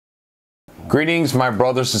Greetings, my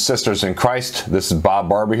brothers and sisters in Christ. This is Bob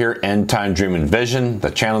Barber here, Endtime Dream and Vision,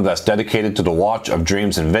 the channel that's dedicated to the watch of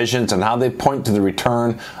dreams and visions and how they point to the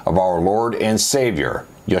return of our Lord and Savior,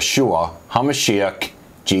 Yeshua HaMashiach,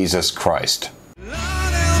 Jesus Christ.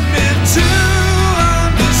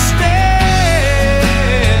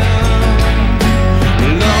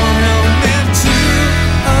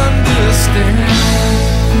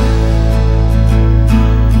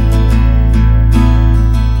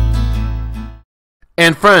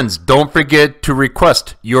 And friends, don't forget to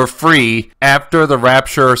request your free After the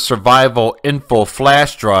Rapture Survival Info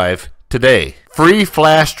Flash Drive today. Free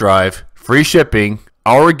flash drive, free shipping,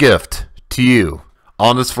 our gift to you.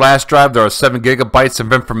 On this flash drive, there are 7 gigabytes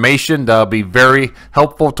of information that will be very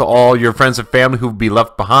helpful to all your friends and family who will be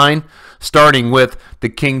left behind, starting with the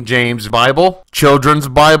King James Bible, Children's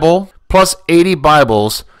Bible, plus 80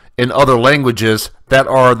 Bibles in other languages that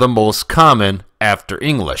are the most common after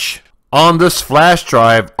English. On this flash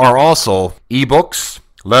drive are also ebooks,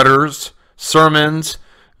 letters, sermons,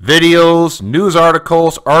 videos, news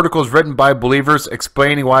articles, articles written by believers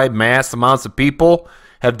explaining why mass amounts of people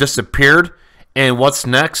have disappeared and what's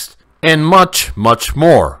next, and much, much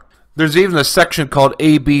more. There's even a section called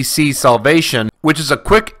ABC Salvation, which is a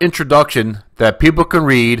quick introduction that people can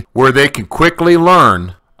read where they can quickly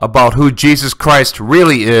learn about who Jesus Christ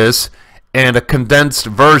really is and a condensed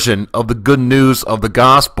version of the good news of the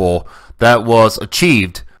gospel that was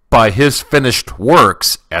achieved by his finished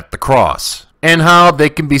works at the cross, and how they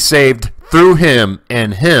can be saved through him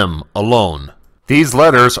and him alone. These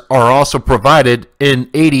letters are also provided in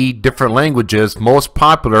 80 different languages, most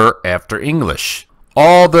popular after English.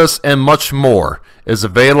 All this and much more is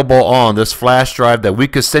available on this flash drive that we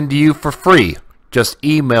could send to you for free. Just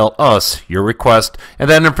email us your request, and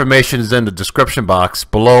that information is in the description box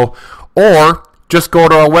below, or just go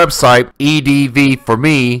to our website,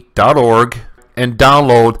 edvforme.org, and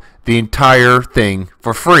download the entire thing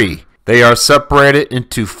for free. They are separated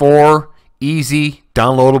into 4 easy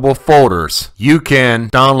downloadable folders you can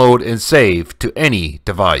download and save to any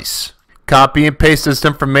device. Copy and paste this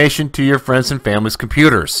information to your friends and family's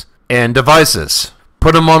computers and devices.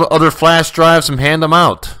 Put them on other flash drives and hand them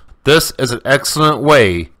out. This is an excellent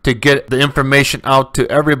way to get the information out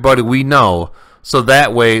to everybody we know, so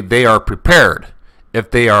that way they are prepared if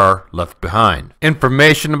they are left behind.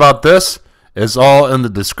 Information about this is all in the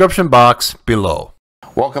description box below.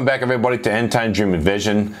 Welcome back, everybody, to Endtime Dream and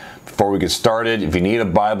Vision. Before we get started, if you need a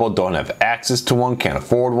Bible, don't have access to one, can't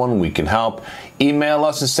afford one, we can help. Email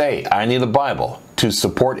us and say, I need a Bible, to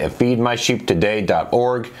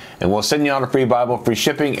support@feedmysheeptoday.org, and we'll send you out a free Bible, free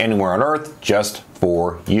shipping anywhere on earth, just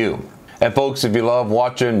for you. And folks, if you love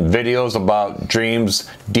watching videos about dreams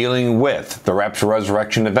dealing with the Rapture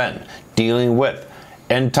Resurrection event, dealing with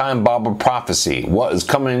end-time Bible prophecy, what is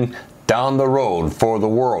coming down the road for the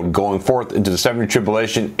world, going forth into the 7-year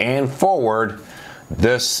tribulation and forward,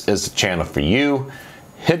 this is the channel for you.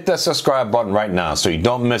 Hit that subscribe button right now so you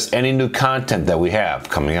don't miss any new content that we have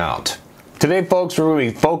coming out. Today, folks, we're going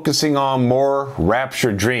to be focusing on more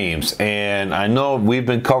rapture dreams. And I know we've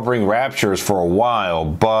been covering raptures for a while,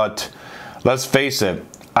 but let's face it,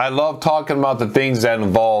 I love talking about the things that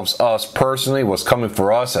involves us personally, what's coming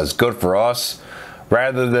for us, that's good for us,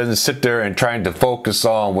 rather than sit there and trying to focus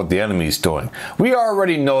on what the enemy is doing. We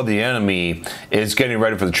already know the enemy is getting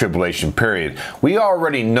ready for the tribulation period. We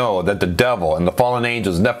already know that the devil and the fallen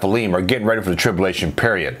angels, Nephilim, are getting ready for the tribulation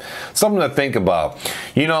period. Something to think about.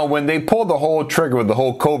 You know, when they pulled the whole trigger with the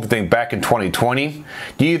whole COVID thing back in 2020,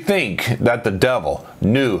 do you think that the devil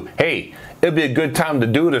knew, hey, it'd be a good time to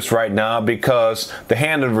do this right now because the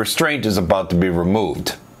hand of restraint is about to be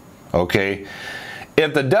removed? Okay?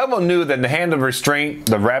 If the devil knew that the hand of restraint,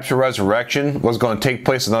 the rapture resurrection, was going to take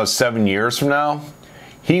place another 7 years from now,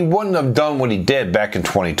 he wouldn't have done what he did back in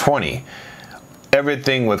 2020.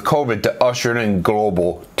 Everything with COVID to usher in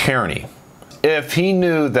global tyranny. If he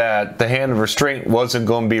knew that the hand of restraint wasn't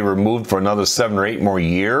going to be removed for another 7 or 8 more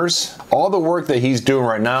years, all the work that he's doing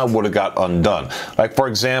right now would have got undone. Like, for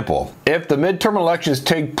example, if the midterm elections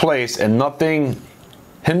take place and nothing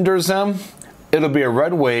hinders them, it'll be a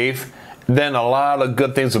red wave. Then a lot of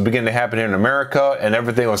good things will begin to happen here in America, and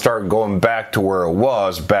everything will start going back to where it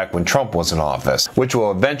was back when Trump was in office, which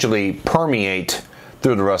will eventually permeate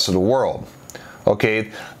through the rest of the world.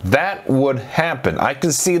 Okay, that would happen. I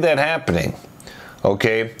can see that happening.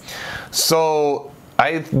 Okay, so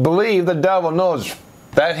I believe the devil knows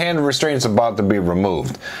that hand of restraint is about to be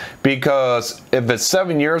removed, because if it's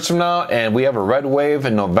 7 years from now and we have a red wave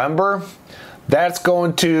in November, that's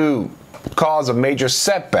going to cause a major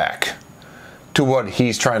setback to what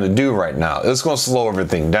he's trying to do right now. It's going to slow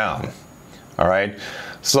everything down. All right.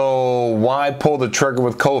 So why pull the trigger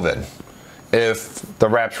with COVID if the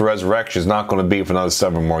rapture resurrection is not going to be for another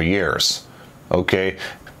 7 more years? Okay,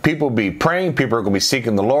 people will be praying, people are going to be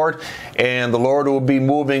seeking the Lord, and the Lord will be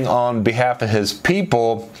moving on behalf of his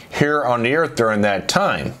people here on the earth during that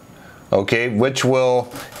time. Okay, which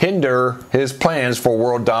will hinder his plans for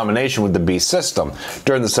world domination with the beast system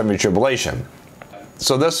during the 7-year tribulation.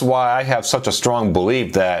 So this is why I have such a strong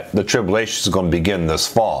belief that the tribulation is going to begin this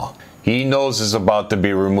fall. He knows it's about to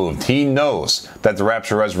be removed. He knows that the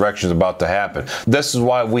rapture resurrection is about to happen. This is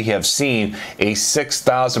why we have seen a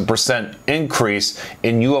 6,000% increase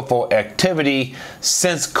in UFO activity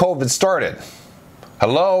since COVID started.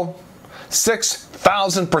 Hello?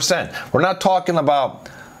 6,000%. We're not talking about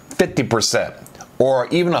 50% or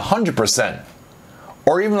even 100%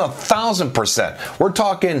 or even 1,000%. We're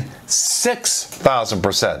talking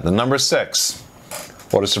 6,000%. The number 6.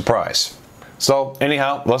 What a surprise. So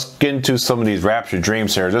anyhow, let's get into some of these rapture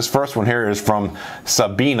dreams here. This first one here is from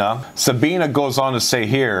Sabina. Sabina goes on to say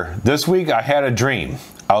here, this week I had a dream.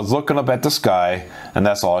 I was looking up at the sky and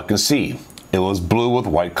that's all I could see. It was blue with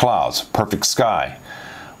white clouds, perfect sky.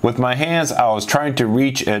 With my hands, I was trying to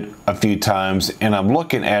reach it a few times and I'm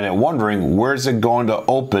looking at it wondering where's it going to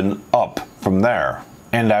open up from there.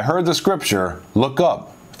 And I heard the scripture, look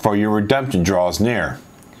up for your redemption draws near.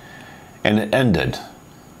 And it ended.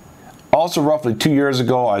 Also, roughly 2 years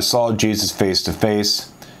ago, I saw Jesus face to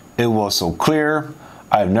face. It was so clear.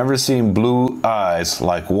 I've never seen blue eyes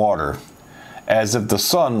like water, as if the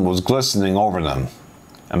sun was glistening over them.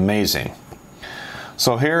 Amazing.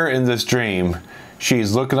 So here in this dream,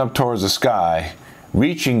 she's looking up towards the sky,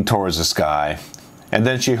 reaching towards the sky, and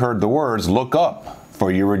then she heard the words, look up,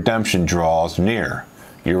 for your redemption draws near.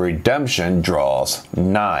 Your redemption draws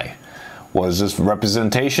nigh. What is this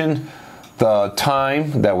representation? The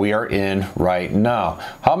time that we are in right now.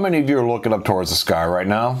 How many of you are looking up towards the sky right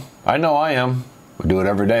now? I know I am. We do it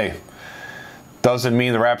every day. Doesn't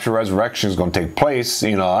mean the rapture resurrection is going to take place.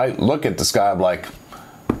 You know, I look at the sky, I'm like,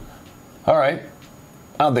 all right,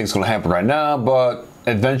 I don't think it's going to happen right now, but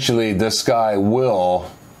eventually this sky will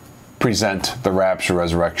present the rapture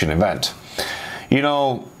resurrection event. You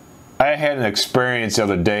know, I had an experience the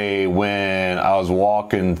other day when I was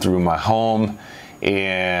walking through my home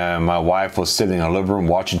and my wife was sitting in the living room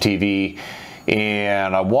watching TV,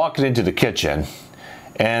 and I walked into the kitchen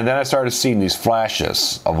and then I started seeing these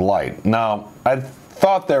flashes of light. Now, I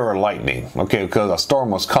thought they were lightning, okay, because a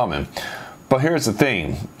storm was coming. But here's the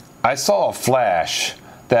thing. I saw a flash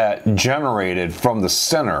that generated from the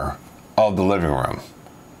center of the living room.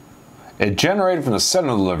 It generated from the center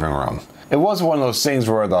of the living room. It wasn't one of those things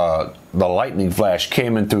where the lightning flash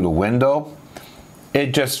came in through the window.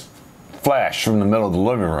 It just flashed from the middle of the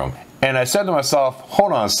living room. And I said to myself,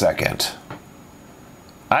 hold on a second.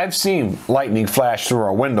 I've seen lightning flash through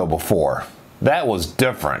our window before. That was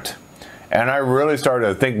different. And I really started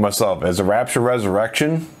to think to myself, is the rapture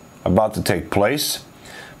resurrection about to take place?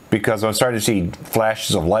 Because I'm starting to see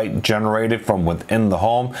flashes of light generated from within the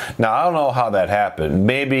home. Now, I don't know how that happened.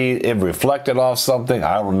 Maybe it reflected off something.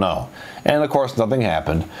 I don't know. And of course, nothing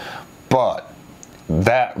happened. But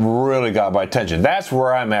that really got my attention. That's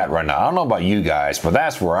where I'm at right now. I don't know about you guys, but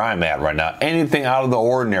that's where I'm at right now. Anything out of the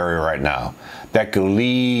ordinary right now that could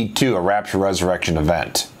lead to a rapture resurrection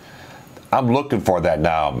event. I'm looking for that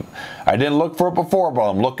now. I didn't look for it before, but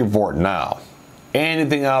I'm looking for it now.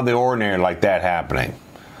 Anything out of the ordinary like that happening.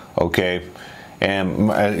 Okay? And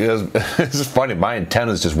it's funny, my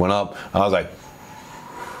antennas just went up. I was like,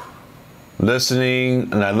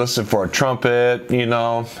 listening, and I listened for a trumpet, you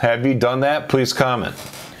know. Have you done that? Please comment.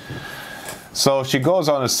 So she goes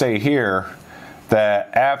on to say here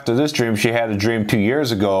that after this dream, she had a dream 2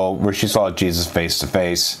 years ago where she saw Jesus face to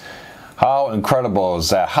face. How incredible is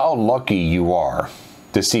that? How lucky you are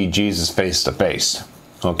to see Jesus face to face.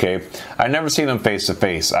 Okay? I've never seen him face to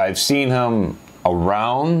face. I've seen him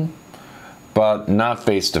around, but not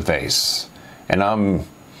face to face. And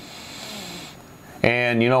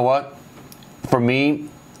you know what? For me,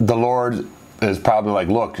 the Lord is probably like,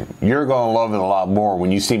 look, you're going to love it a lot more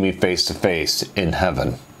when you see me face to face in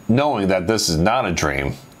heaven. Knowing that this is not a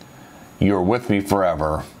dream. You're with me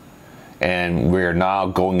forever. And we're now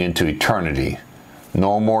going into eternity.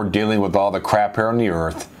 No more dealing with all the crap here on the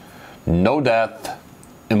earth. No death.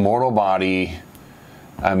 Immortal body.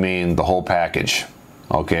 I mean, the whole package.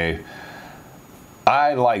 Okay?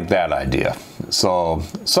 I like that idea. So,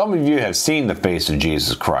 some of you have seen the face of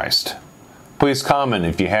Jesus Christ. Please comment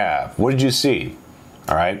if you have. What did you see?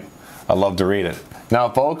 All right? I'd love to read it. Now,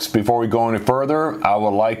 folks, before we go any further, I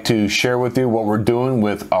would like to share with you what we're doing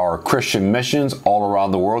with our Christian missions all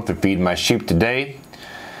around the world to feed my sheep today.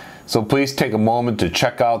 So please take a moment to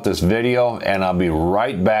check out this video, and I'll be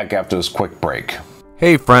right back after this quick break.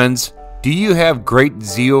 Hey friends, do you have great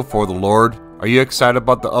zeal for the Lord? Are you excited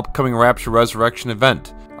about the upcoming Rapture Resurrection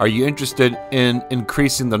event? Are you interested in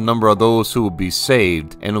increasing the number of those who will be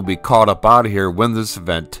saved and will be caught up out of here when this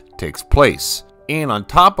event takes place? And on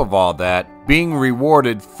top of all that, being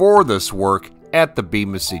rewarded for this work at the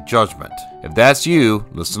Bema Seat Judgment. If that's you,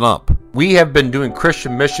 listen up. We have been doing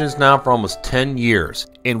Christian missions now for almost 10 years,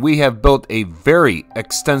 and we have built a very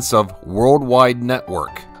extensive worldwide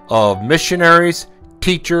network of missionaries,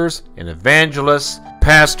 teachers, and evangelists,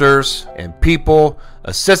 pastors, and people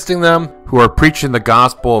assisting them who are preaching the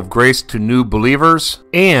gospel of grace to new believers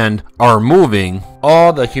and are moving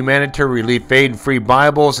all the humanitarian relief aid and free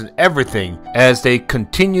Bibles and everything as they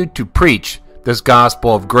continue to preach this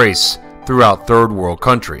gospel of grace throughout third world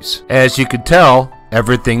countries. As you can tell,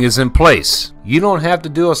 everything is in place. You don't have to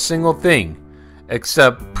do a single thing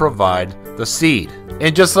except provide the seed.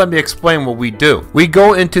 And just let me explain what we do. We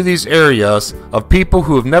go into these areas of people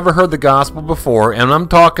who have never heard the gospel before, and I'm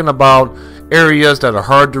talking about areas that are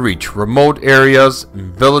hard to reach, remote areas,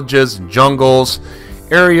 villages, and jungles,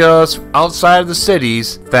 areas outside of the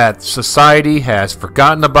cities that society has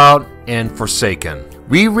forgotten about and forsaken.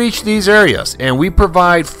 We reach these areas and we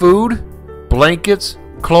provide food, blankets,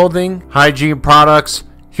 clothing, hygiene products,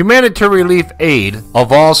 humanitarian relief aid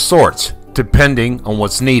of all sorts, depending on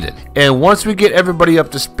what's needed. And once we get everybody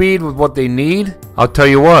up to speed with what they need, I'll tell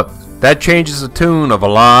you what, that changes the tune of a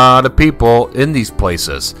lot of people in these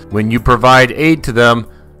places. When you provide aid to them,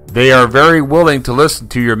 they are very willing to listen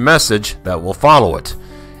to your message that will follow it.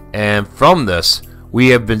 And from this, we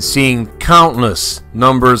have been seeing countless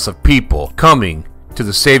numbers of people coming to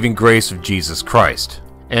the saving grace of Jesus Christ.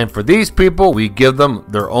 And for these people, we give them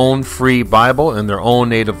their own free Bible in their own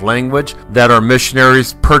native language that our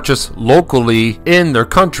missionaries purchase locally in their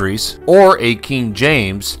countries, or a King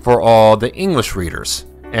James for all the English readers.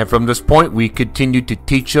 And from this point, we continue to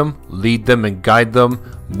teach them, lead them, and guide them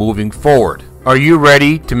moving forward. Are you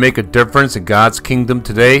ready to make a difference in God's kingdom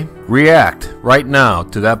today? React right now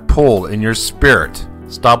to that pull in your spirit.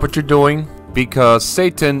 Stop what you're doing, because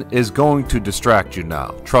Satan is going to distract you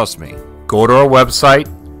now. Trust me. Go to our website,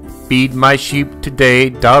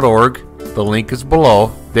 feedmysheeptoday.org. The link is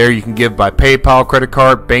below. There you can give by PayPal, credit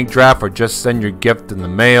card, bank draft, or just send your gift in the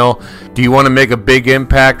mail. Do you want to make a big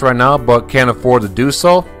impact right now but can't afford to do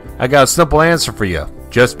so? I got a simple answer for you.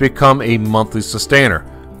 Just become a monthly sustainer.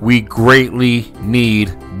 We greatly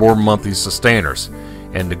need more monthly sustainers.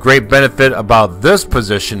 And the great benefit about this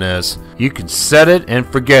position is you can set it and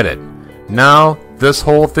forget it. Now this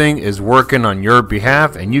whole thing is working on your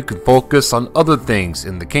behalf, and you can focus on other things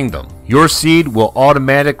in the kingdom. Your seed will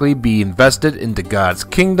automatically be invested into God's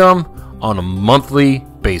kingdom on a monthly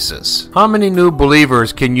basis. How many new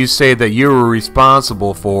believers can you say that you were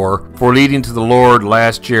responsible for leading to the Lord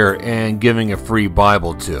last year and giving a free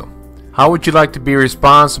Bible to? How would you like to be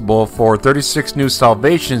responsible for 36 new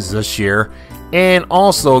salvations this year and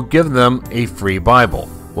also give them a free Bible?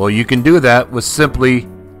 Well, you can do that with simply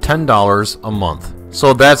 $10 a month.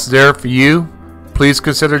 So that's there for you. Please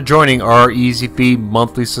consider joining our Easy Feed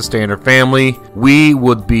monthly sustainer family. We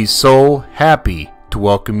would be so happy to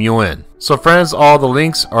welcome you in. So friends, all the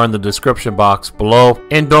links are in the description box below.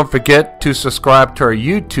 And don't forget to subscribe to our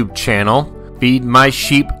YouTube channel, Feed My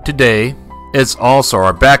Sheep Today. It's also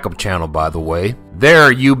our backup channel, by the way.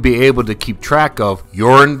 There you'll be able to keep track of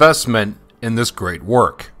your investment in this great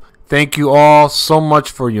work. Thank you all so much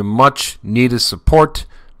for your much needed support.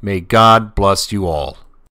 May God bless you all.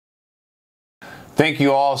 Thank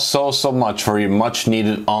you all so much for your much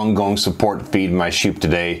needed ongoing support to Feed My Sheep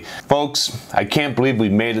Today. Folks, I can't believe we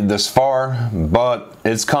made it this far, but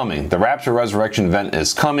it's coming. The Rapture Resurrection event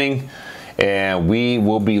is coming, and we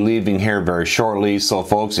will be leaving here very shortly. So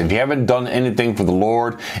folks, if you haven't done anything for the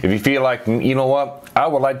Lord, if you feel like, you know what, I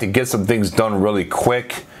would like to get some things done really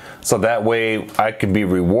quick, so that way I can be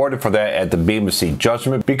rewarded for that at the Bema Seat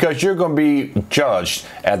Judgment, because you're going to be judged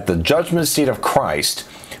at the judgment seat of Christ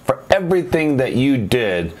for everything that you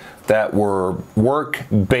did that were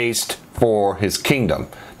work-based for His kingdom.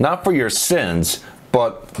 Not for your sins,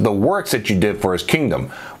 but the works that you did for His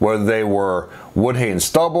kingdom, whether they were wood, hay, and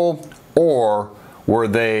stubble, or were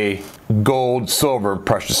they gold, silver,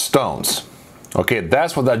 precious stones. Okay,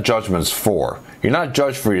 that's what that judgment is for. You're not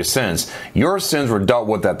judged for your sins. Your sins were dealt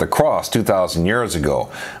with at the cross 2,000 years ago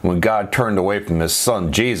when God turned away from His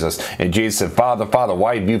Son Jesus, and Jesus said, Father, Father,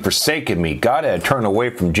 why have you forsaken me? God had turned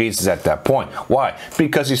away from Jesus at that point. Why?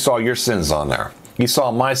 Because He saw your sins on there. He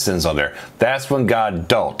saw my sins on there. That's when God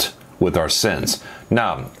dealt with our sins.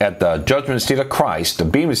 Now, at the judgment seat of Christ, the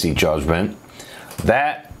Bema Seat Judgment,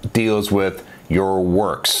 that deals with your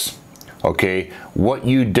works. Okay, what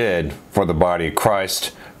you did for the body of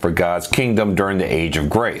Christ, for God's kingdom during the age of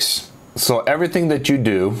grace. So everything that you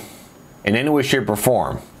do in any way, shape, or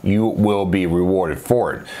form, you will be rewarded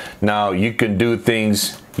for it. Now, you can do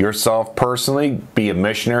things yourself personally, be a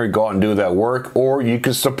missionary, go out and do that work, or you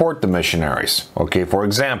can support the missionaries. Okay, for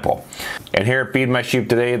example, and here at Feed My Sheep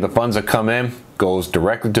Today, the funds that come in goes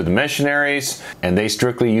directly to the missionaries, and they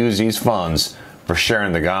strictly use these funds for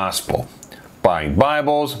sharing the gospel. Buying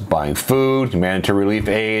Bibles, buying food, humanitarian relief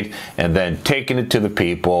aid, and then taking it to the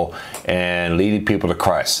people and leading people to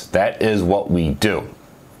Christ. That is what we do,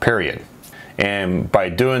 period. And by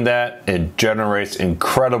doing that, it generates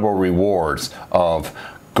incredible rewards of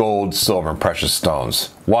gold, silver, and precious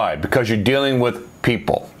stones. Why? Because you're dealing with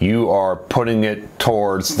people. You are putting it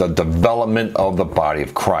towards the development of the body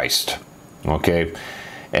of Christ. Okay?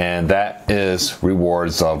 And that is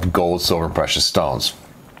rewards of gold, silver, and precious stones.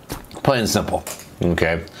 Plain and simple.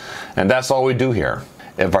 Okay? And that's all we do here.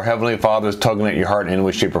 If our Heavenly Father is tugging at your heart in any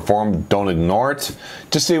way, shape, or form, don't ignore it.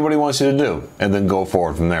 Just see what He wants you to do, and then go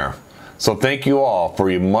forward from there. So thank you all for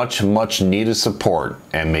your much, much needed support,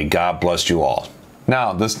 and may God bless you all.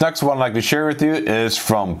 Now, this next one I'd like to share with you is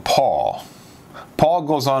from Paul. Paul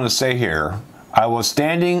goes on to say here, I was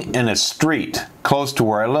standing in a street close to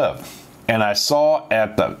where I live, and I saw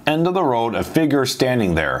at the end of the road a figure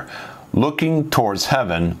standing there, looking towards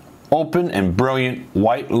heaven. Open and brilliant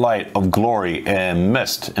white light of glory and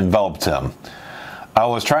mist enveloped him. I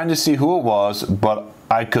was trying to see who it was, but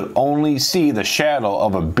I could only see the shadow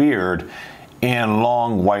of a beard and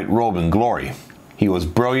long white robe in glory. He was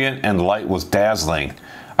brilliant and the light was dazzling.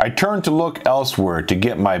 I turned to look elsewhere to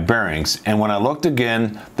get my bearings, and when I looked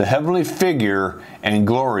again, the heavenly figure and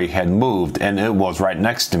glory had moved, and it was right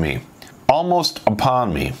next to me, almost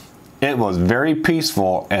upon me. It was very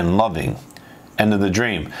peaceful and loving. End of the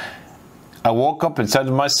dream. I woke up and said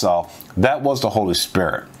to myself, that was the Holy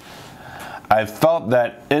Spirit. I felt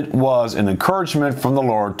that it was an encouragement from the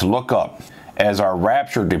Lord to look up, as our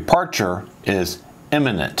rapture departure is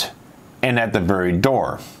imminent and at the very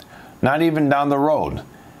door, not even down the road,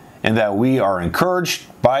 and that we are encouraged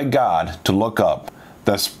by God to look up.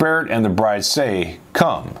 The Spirit and the bride say,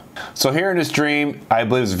 come. So here in this dream, I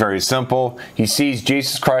believe it's very simple. He sees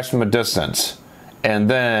Jesus Christ from a distance, and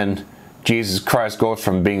then Jesus Christ goes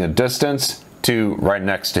from being a distance to right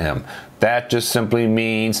next to him. That just simply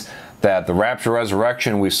means that the rapture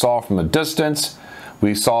resurrection we saw from a distance,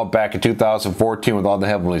 we saw back in 2014 with all the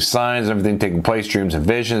heavenly signs, everything taking place, dreams and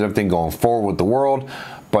visions, everything going forward with the world.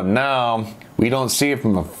 But now we don't see it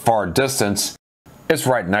from a far distance. It's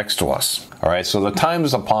right next to us. All right, so the time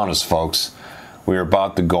is upon us, folks. We're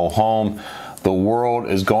about to go home. The world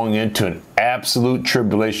is going into an absolute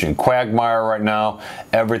tribulation quagmire right now.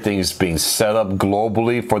 Everything is being set up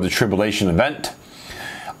globally for the tribulation event.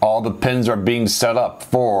 All the pins are being set up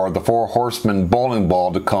for the four horsemen bowling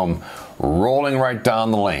ball to come rolling right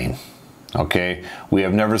down the lane. Okay, we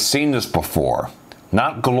have never seen this before,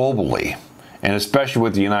 not globally, and especially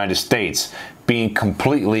with the United States being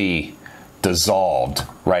completely dissolved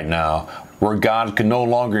right now, where God can no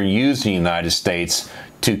longer use the United States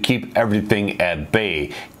to keep everything at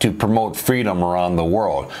bay, to promote freedom around the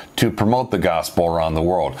world, to promote the gospel around the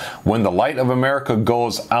world. When the light of America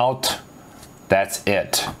goes out, that's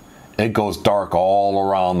it. It goes dark all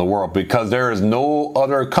around the world, because there is no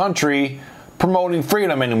other country promoting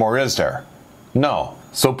freedom anymore, is there? No.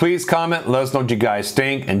 So please comment, let us know what you guys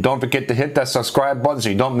think, and don't forget to hit that subscribe button so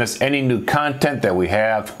you don't miss any new content that we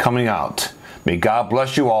have coming out. May God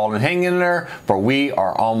bless you all, and hang in there, for we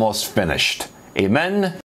are almost finished.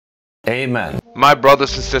 Amen. Amen. My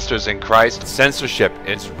brothers and sisters in Christ, censorship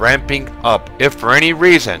is ramping up. If for any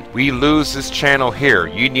reason we lose this channel here,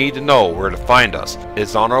 you need to know where to find us.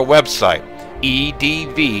 It's on our website,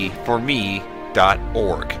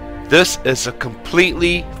 edvforme.org. This is a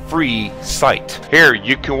completely free site. Here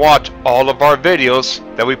you can watch all of our videos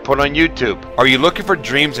that we put on YouTube. Are you looking for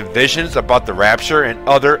dreams and visions about the rapture and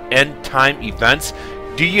other end time events?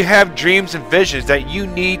 Do you have dreams and visions that you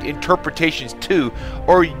need interpretations to,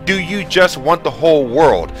 or do you just want the whole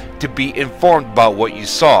world to be informed about what you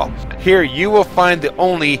saw? Here you will find the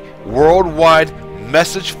only worldwide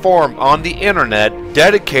message forum on the internet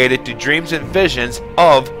dedicated to dreams and visions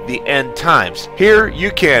of the end times. Here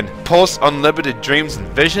you can post unlimited dreams and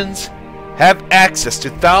visions, have access to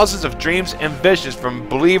thousands of dreams and visions from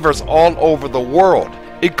believers all over the world,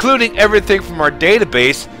 including everything from our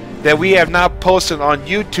database that we have not posted on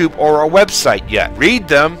YouTube or our website yet. Read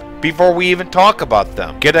them before we even talk about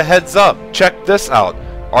them. Get a heads up. Check this out.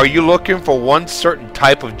 Are you looking for one certain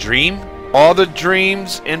type of dream? All the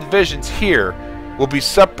dreams and visions here will be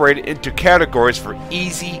separated into categories for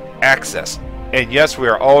easy access. And yes, we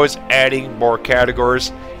are always adding more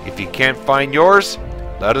categories. If you can't find yours,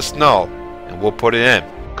 let us know and we'll put it in.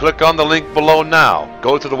 Click on the link below now.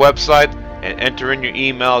 Go to the website and enter in your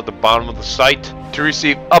email at the bottom of the site to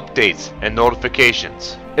receive updates and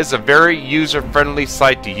notifications. It's a very user-friendly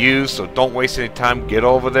site to use, so don't waste any time. Get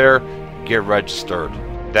over there, get registered.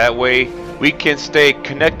 That way we can stay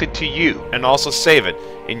connected to you and also save it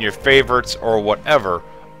in your favorites or whatever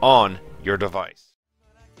on your device.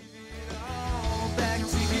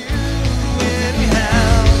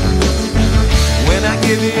 When I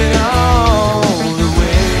give it all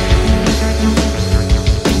away,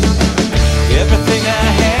 everything I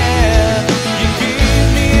have, you give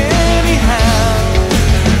me anyhow.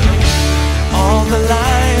 All the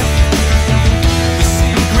life, the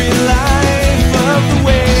secret life of the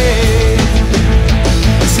way.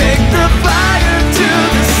 Take the fire to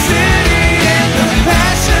the city and the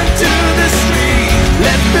passion to the street.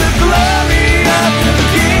 Let the glory of the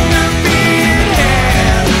kingdom be in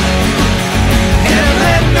hand.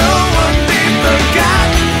 Let no one be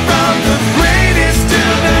forgotten, from the greatest to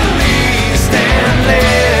the least, and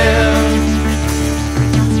live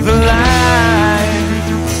the life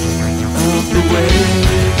of the way.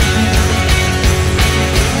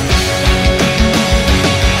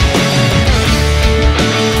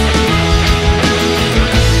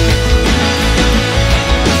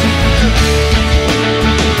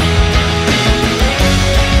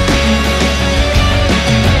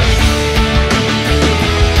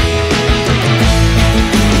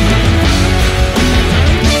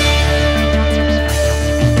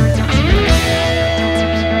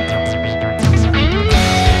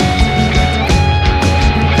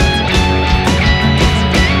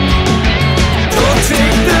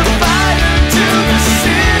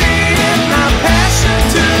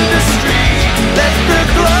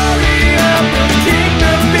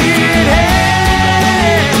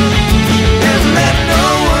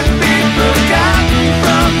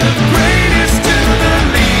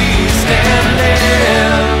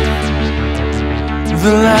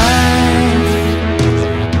 The life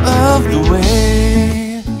of the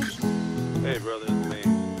way. Hey brother, it's me.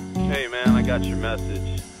 Hey man, I got your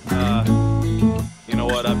message. You know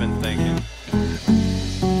what I've been thinking?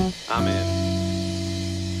 I'm in.